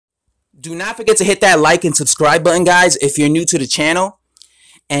Do not forget to hit that like and subscribe button, guys, if you're new to the channel.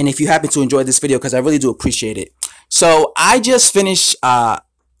 And if you happen to enjoy this video, because I really do appreciate it. So I just finished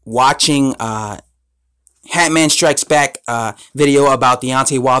watching Hatman Strikes Back video about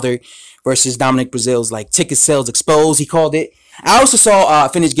Deontay Wilder versus Dominic Breazeale's ticket sales exposed, he called it. I also saw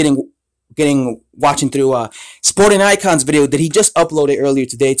finished watching through Sporting Icons video that he just uploaded earlier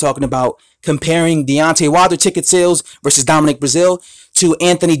today, talking about comparing Deontay Wilder ticket sales versus Dominic Breazeale to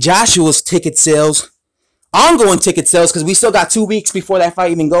Anthony Joshua's ticket sales, ongoing ticket sales, because we still got 2 weeks before that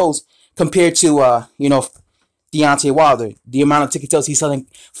fight even goes, compared to Deontay Wilder, the amount of ticket sales he's selling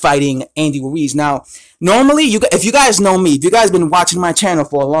fighting Andy Ruiz. Now, normally, if you guys know me, if you guys been watching my channel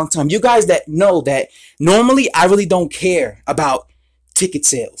for a long time, you guys that know that normally I really don't care about ticket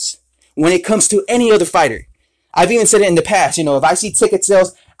sales when it comes to any other fighter. I've even said it in the past, if I see ticket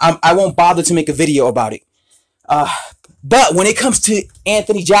sales, I won't bother to make a video about it. But when it comes to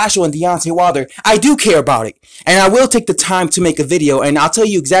Anthony Joshua and Deontay Wilder, I do care about it. And I will take the time to make a video, and I'll tell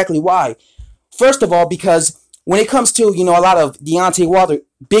you exactly why. First of all, because when it comes to, a lot of Deontay Wilder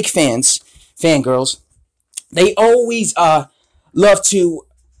big fangirls, they always love to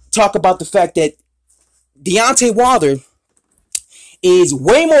talk about the fact that Deontay Wilder is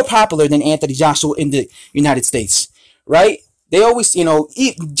way more popular than Anthony Joshua in the United States, right? They always,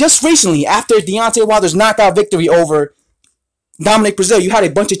 just recently, after Deontay Wilder's knockout victory over Dominic Breazeale, you had a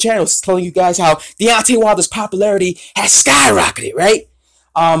bunch of channels telling you guys how Deontay Wilder's popularity has skyrocketed, right?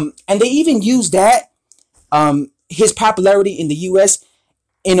 And they even used that, his popularity in the U.S.,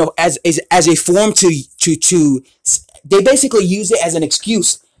 as a form to they basically use it as an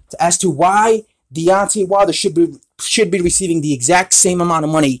excuse as to why Deontay Wilder should be receiving the exact same amount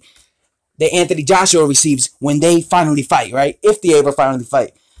of money that Anthony Joshua receives when they finally fight, right? If they ever finally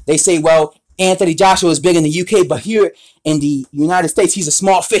fight. They say, well, Anthony Joshua is big in the UK, but here in the United States, he's a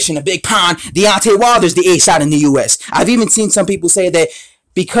small fish in a big pond. Deontay Wilder's the ace out in the US. I've even seen some people say that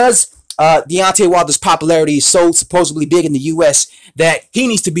because Deontay Wilder's popularity is so supposedly big in the US that he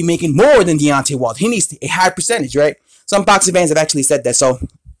needs to be making more than Deontay Wilder. He needs a high percentage, right? Some boxing fans have actually said that. So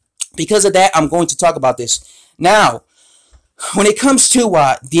because of that, I'm going to talk about this. Now, when it comes to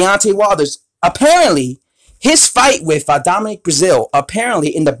Deontay Wilder's, apparently, his fight with Dominic Breazeale,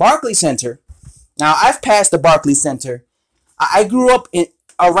 apparently in the Barclays Center. Now, I've passed the Barclays Center. I grew up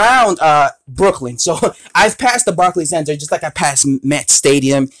around Brooklyn, so I've passed the Barclays Center just like I passed Met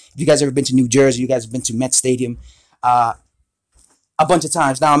Stadium. If you guys ever been to New Jersey, you guys have been to Met Stadium a bunch of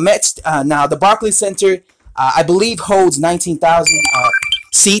times. Now, now the Barclays Center, I believe, holds 19,000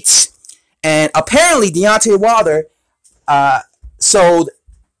 seats, and apparently Deontay Wilder sold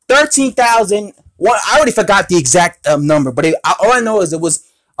 13,000. Well, I already forgot the exact number, but all I know is it was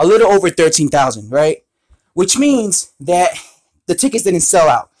a little over 13,000, right? Which means that the tickets didn't sell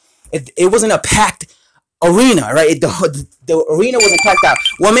out. It wasn't a packed arena, right? The arena wasn't packed out.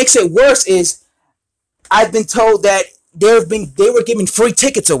 What makes it worse is I've been told that they were giving free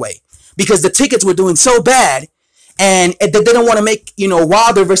tickets away because the tickets were doing so bad, and they didn't want to make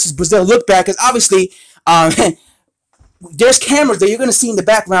Wilder versus Breazeale look bad, because obviously there's cameras that you're gonna see in the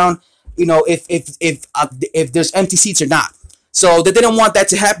background, if there's empty seats or not. So they didn't want that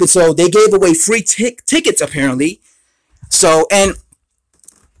to happen. So they gave away free tickets apparently. So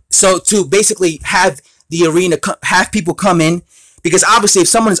to basically have the arena have people come in, because obviously if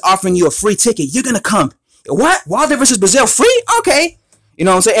someone is offering you a free ticket, you're gonna come. What? Wilder versus Breazeale free? Okay. You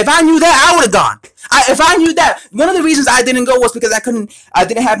know what I'm saying? If I knew that, I would have gone. If I knew that, one of the reasons I didn't go was because I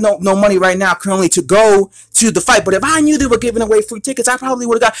didn't have no money right now currently to go to the fight. But if I knew they were giving away free tickets, I probably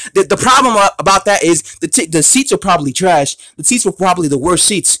would have got. The problem about that is the seats are probably trash. The seats were probably the worst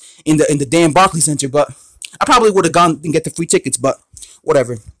seats in the damn Barclays Center. But I probably would have gone and get the free tickets. But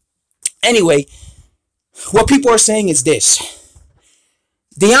whatever. Anyway, what people are saying is this: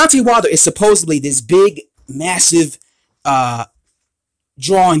 Deontay Wilder is supposedly this big, massive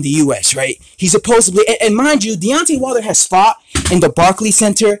draw in the U.S., right? He's supposedly, and mind you, Deontay Wilder has fought in the Barclays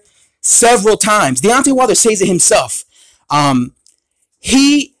Center several times. Deontay Wilder says it himself. The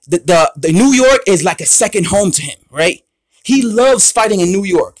New York is like a second home to him, right? He loves fighting in New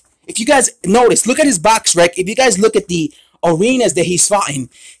York. If you guys notice, look at his box rec. If you guys look at the arenas that he's fought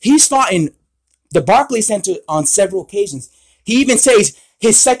in the Barclays Center on several occasions. He even says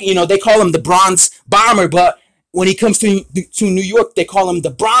his second, they call him the Bronze Bomber, but when he comes to New York, they call him the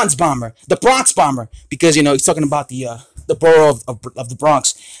Bronze Bomber, the Bronx Bomber, because he's talking about the borough of the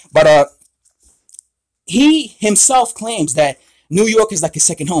Bronx. But he himself claims that New York is like his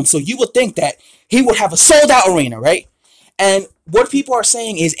second home. So you would think that he would have a sold out arena, right? And what people are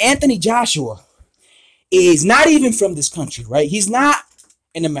saying is Anthony Joshua is not even from this country, right? He's not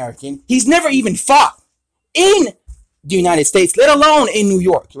an American. He's never even fought in the United States, let alone in New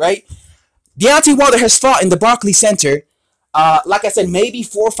York, right? Deontay Wilder has fought in the Barclays Center, like I said, maybe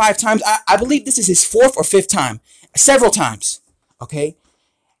 4 or 5 times. I believe this is his 4th or 5th time, several times, okay?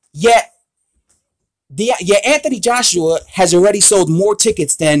 Yet Anthony Joshua has already sold more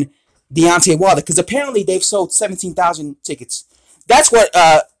tickets than Deontay Wilder, because apparently they've sold 17,000 tickets. That's what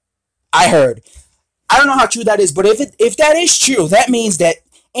I heard. I don't know how true that is, but if that is true, that means that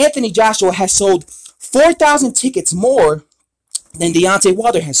Anthony Joshua has sold 4,000 tickets more than Deontay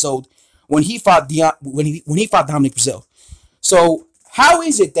Wilder has sold when he fought Dominic Breazeale. So how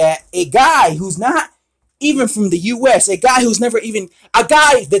is it that a guy who's not even from the U.S., a guy who's never even, a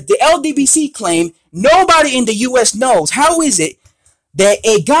guy that the LDBC claim nobody in the U.S. knows, how is it that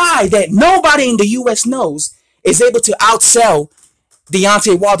a guy that nobody in the U.S. knows is able to outsell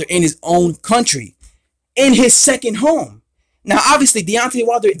Deontay Wilder in his own country, in his second home? Now, obviously, Deontay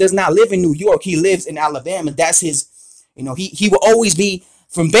Wilder does not live in New York. He lives in Alabama. That's his, he will always be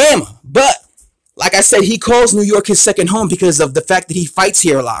from Bama. But, like I said, he calls New York his second home because of the fact that he fights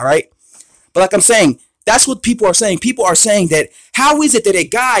here a lot, right? But like I'm saying, that's what people are saying. People are saying that, how is it that a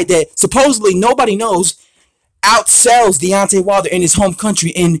guy that supposedly nobody knows outsells Deontay Wilder in his home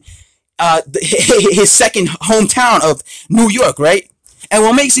country, in his second hometown of New York, right? And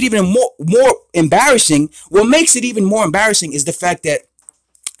what makes it even more embarrassing, is the fact that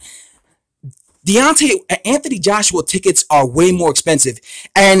Anthony Joshua tickets are way more expensive.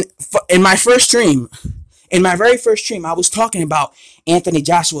 And in my very first stream, I was talking about Anthony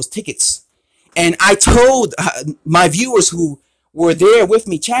Joshua's tickets. And I told my viewers who were there with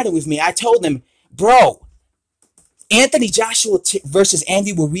me, chatting with me, I told them, bro, Anthony Joshua versus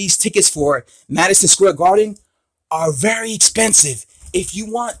Andy Ruiz tickets for Madison Square Garden are very expensive. If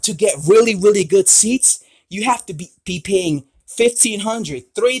you want to get really, really good seats, you have to be paying $1,500,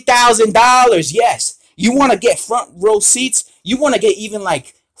 $3,000. Yes. You want to get front row seats. You want to get even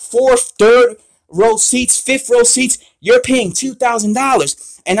like 4th, 3rd row seats, 5th row seats. You're paying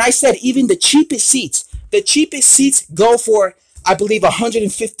 $2,000. And I said even the cheapest seats go for, I believe,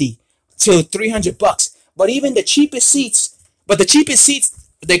 $150 to $300. But even the cheapest seats,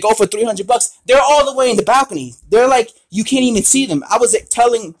 they go for $300. They're all the way in the balcony. They're like, you can't even see them. I was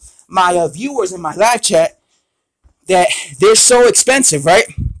telling my viewers in my live chat that they're so expensive, right?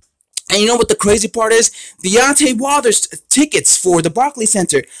 And you know what the crazy part is? Deontay Wilder's tickets for the Barclays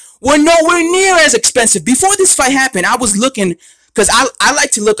Center were nowhere near as expensive. Before this fight happened, I was looking, because I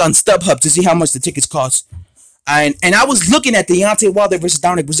like to look on StubHub to see how much the tickets cost. And I was looking at Deontay Wilder versus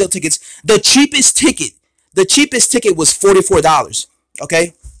Dominic Breazeale tickets. The cheapest ticket was $44.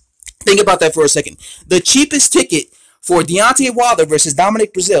 Okay? Think about that for a second. The cheapest ticket for Deontay Wilder versus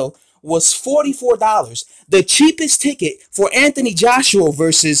Dominic Breazeale was $44. The cheapest ticket for Anthony Joshua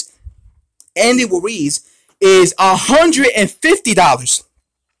versus Andy Ruiz is $150.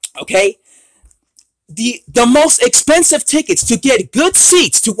 Okay? The most expensive tickets to get good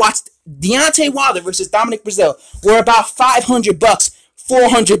seats to watch Deontay Wilder versus Dominic Breazeale were about $500,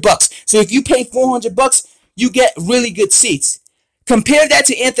 $400. So if you pay $400, you get really good seats. Compare that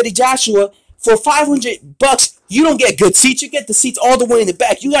to Anthony Joshua. For $500, you don't get good seats. You get the seats all the way in the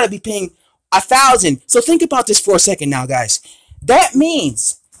back. You got to be paying $1,000. So think about this for a second now, guys. That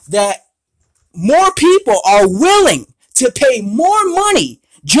means that more people are willing to pay more money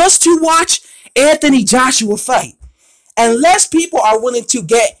just to watch Anthony Joshua fight, and less people are willing to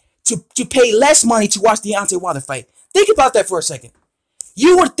pay less money to watch Deontay Wilder fight. Think about that for a second.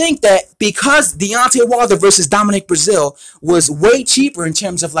 You would think that because Deontay Wilder versus Dominic Breazeale was way cheaper in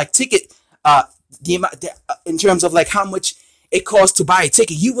terms of like ticket, in terms of like how much it costs to buy a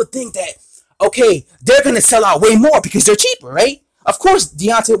ticket, you would think that, okay, they're gonna sell out way more because they're cheaper, right? Of course,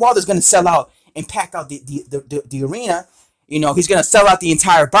 Deontay Wilder's gonna sell out and pack out the arena. You know, he's gonna sell out the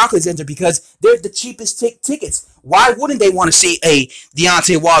entire Barclays Center because they're the cheapest tickets. Why wouldn't they want to see a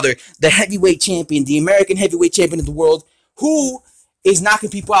Deontay Wilder, the heavyweight champion, the American heavyweight champion of the world, who is knocking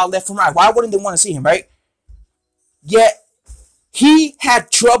people out left and right? Why wouldn't they want to see him, right? Yet he had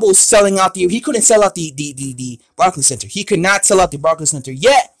trouble selling out he couldn't sell out the Barclays Center. He could not sell out the Barclays Center.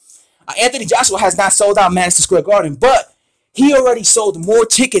 Yet Anthony Joshua has not sold out Madison Square Garden, but he already sold more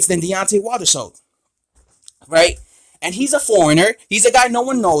tickets than Deontay Wilder sold, right? And he's a foreigner. He's a guy no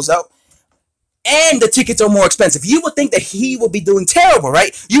one knows of. And the tickets are more expensive. You would think that he would be doing terrible,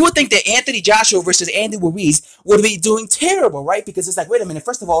 right? You would think that Anthony Joshua versus Andy Ruiz would be doing terrible, right? Because it's like, wait a minute.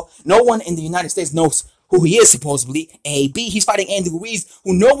 First of all, no one in the United States knows who he is, supposedly. A. B. He's fighting Andy Ruiz,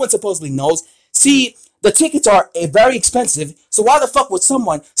 who no one supposedly knows. C. The tickets are very expensive. So why the fuck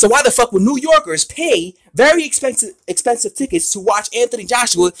would New Yorkers pay very expensive tickets to watch Anthony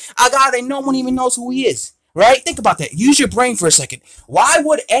Joshua, a guy that no one even knows who he is, right? Think about that. Use your brain for a second. Why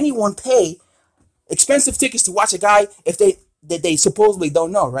would anyone pay expensive tickets to watch a guy if they supposedly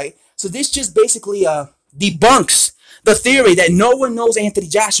don't know, right? So this just basically debunks the theory that no one knows Anthony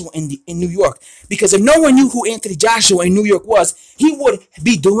Joshua in New York. Because if no one knew who Anthony Joshua in New York was, he would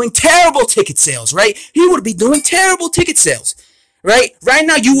be doing terrible ticket sales, right? He would be doing terrible ticket sales, right? Right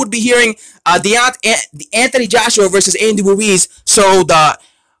now, you would be hearing Anthony Joshua versus Andy Ruiz sold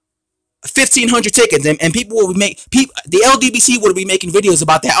 1,500 tickets, and people will the LDBC would be making videos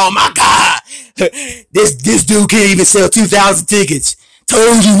about that. Oh my God, this dude can't even sell 2,000 tickets.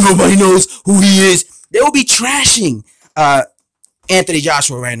 Told you nobody knows who he is. They will be trashing Anthony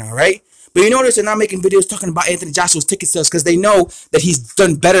Joshua right now, right? But you notice they're not making videos talking about Anthony Joshua's ticket sales because they know that he's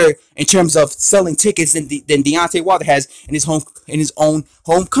done better in terms of selling tickets than Deontay Wilder has in his own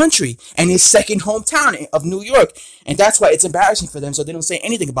home country and his second hometown of New York. And that's why it's embarrassing for them, so they don't say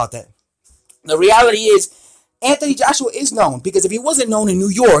anything about that. The reality is, Anthony Joshua is known, because if he wasn't known in New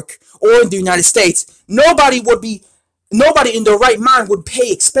York or in the United States, nobody in their right mind would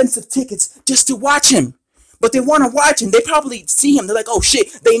pay expensive tickets just to watch him. But they want to watch him. They probably see him. They're like, oh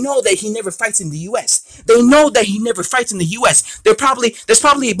shit. They know that he never fights in the U.S. They know that he never fights in the U.S. There's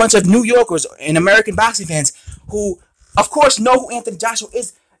probably a bunch of New Yorkers and American boxing fans who, of course, know who Anthony Joshua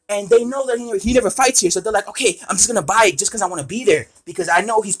is. And they know that he never fights here. So they're like, okay, I'm just going to buy it just because I want to be there. Because I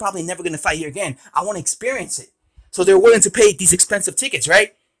know he's probably never going to fight here again. I want to experience it. So they're willing to pay these expensive tickets,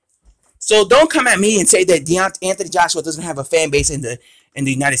 right? So don't come at me and say that Anthony Joshua doesn't have a fan base in the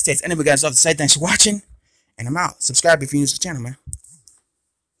United States. Anyway, guys, off the site, thanks for watching. And I'm out. Subscribe if you're new to the channel, man.